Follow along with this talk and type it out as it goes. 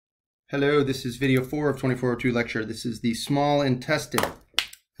Hello, this is video 4 of 2402 lecture. This is the small intestine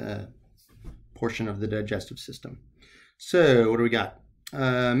portion of the digestive system. So what do we got?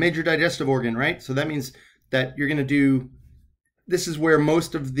 Major digestive organ, right? So that means that you're going to do, this is where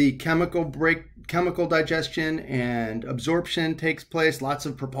most of the chemical digestion and absorption takes place. Lots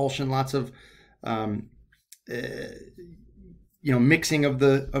of propulsion, lots of mixing of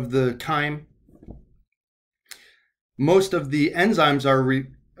the chyme. Most of the enzymes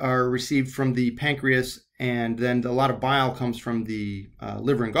are received from the pancreas, and then a lot of bile comes from the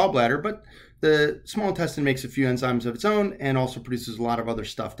liver and gallbladder, but the small intestine makes a few enzymes of its own and also produces a lot of other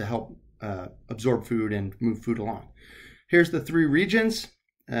stuff to help absorb food and move food along. Here's the three regions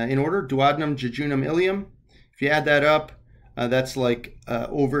in order: duodenum, jejunum, ileum. If you add that up, that's like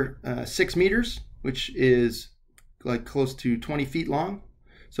over 6 meters, which is like close to 20 feet long.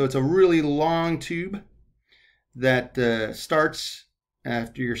 So it's a really long tube that starts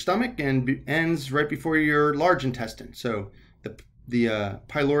after your stomach and ends right before your large intestine. So the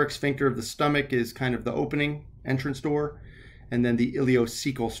pyloric sphincter of the stomach is kind of the opening entrance door, and then the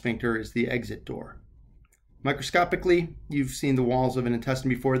ileocecal sphincter is the exit door. Microscopically, you've seen the walls of an intestine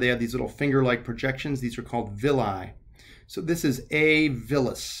before. They have these little finger-like projections. These are called villi. So this is a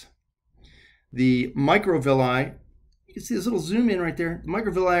villus. The microvilli, you can see this little zoom in right there. The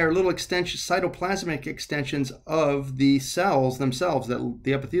microvilli are little extensions, cytoplasmic extensions of the cells themselves,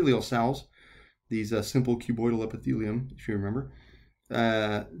 the epithelial cells, these simple cuboidal epithelium, if you remember,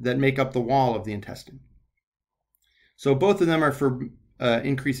 that make up the wall of the intestine. So both of them are for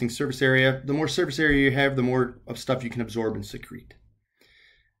increasing surface area. The more surface area you have, the more of stuff you can absorb and secrete.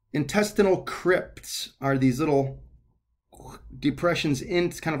 Intestinal crypts are these little depressions in,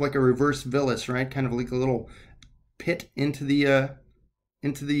 it's kind of like a reverse villus, right? Kind of like a little pit into the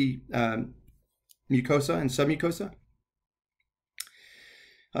mucosa and submucosa.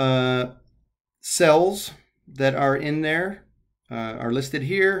 Cells that are in there are listed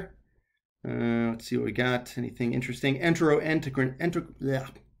here. Let's see what we got. Anything interesting?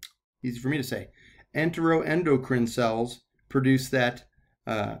 Easy for me to say. Enteroendocrine cells produce that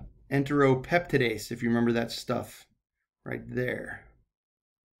enteropeptidase, if you remember that stuff right there.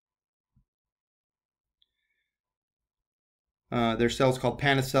 There's cells called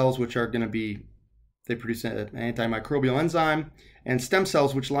Paneth cells, which are going to be, they produce an antimicrobial enzyme, and stem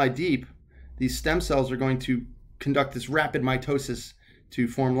cells, which lie deep. These stem cells are going to conduct this rapid mitosis to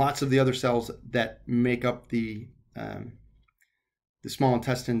form lots of the other cells that make up the small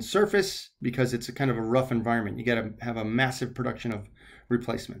intestine surface, because it's a kind of a rough environment. You got to have a massive production of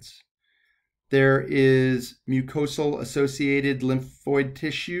replacements. There is mucosal associated lymphoid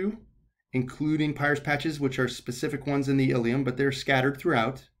tissue, including Peyer's patches, which are specific ones in the ileum, but they're scattered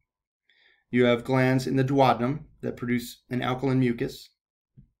throughout. You have glands in the duodenum that produce an alkaline mucus.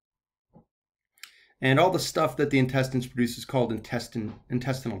 And all the stuff that the intestines produce is called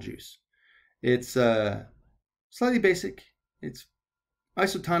intestinal juice. It's slightly basic. It's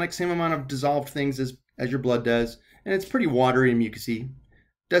isotonic, same amount of dissolved things as your blood does. And it's pretty watery and mucousy.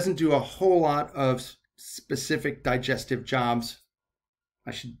 Doesn't do a whole lot of specific digestive jobs.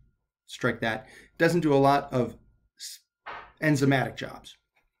 I should strike that. Doesn't do a lot of enzymatic jobs.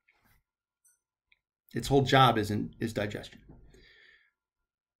 Its whole job is digestion.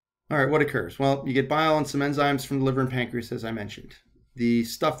 All right, what occurs? Well, you get bile and some enzymes from the liver and pancreas, as I mentioned. The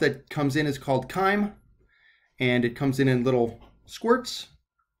stuff that comes in is called chyme, and it comes in little squirts.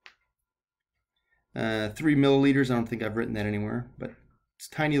 3 milliliters. I don't think I've written that anywhere, but it's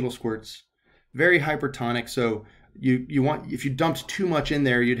tiny little squirts. Very hypertonic, so you want, if you dumped too much in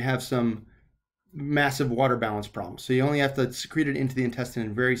there, you'd have some massive water balance problems. So you only have to secrete it into the intestine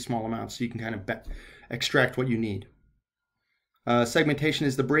in very small amounts, so you can kind of extract what you need. Segmentation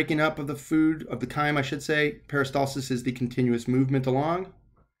is the breaking up of the food, of the chyme, I should say. Peristalsis is the continuous movement along.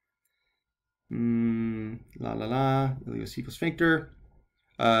 Ileocecal sphincter.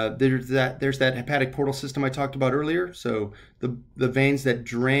 There's that hepatic portal system I talked about earlier. So the veins that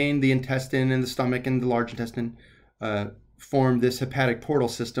drain the intestine and the stomach and the large intestine form this hepatic portal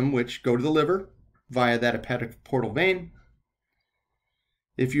system, which go to the liver via that hepatic portal vein.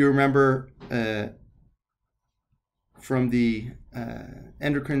 If you remember from the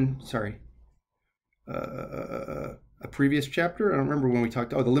a previous chapter, I don't remember when we talked,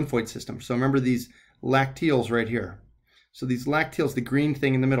 the lymphoid system. So remember these lacteals right here. So these lacteals, the green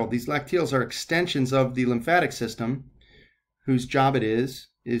thing in the middle, these lacteals are extensions of the lymphatic system, whose job it is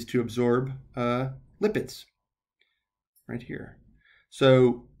to absorb lipids right here.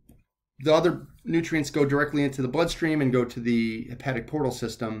 So the other nutrients go directly into the bloodstream and go to the hepatic portal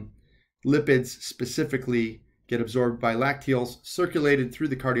system. Lipids specifically get absorbed by lacteals, circulated through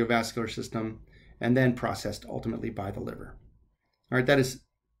the cardiovascular system, and then processed ultimately by the liver. All right, that is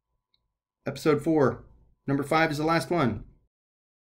episode 4. Number 5 is the last one.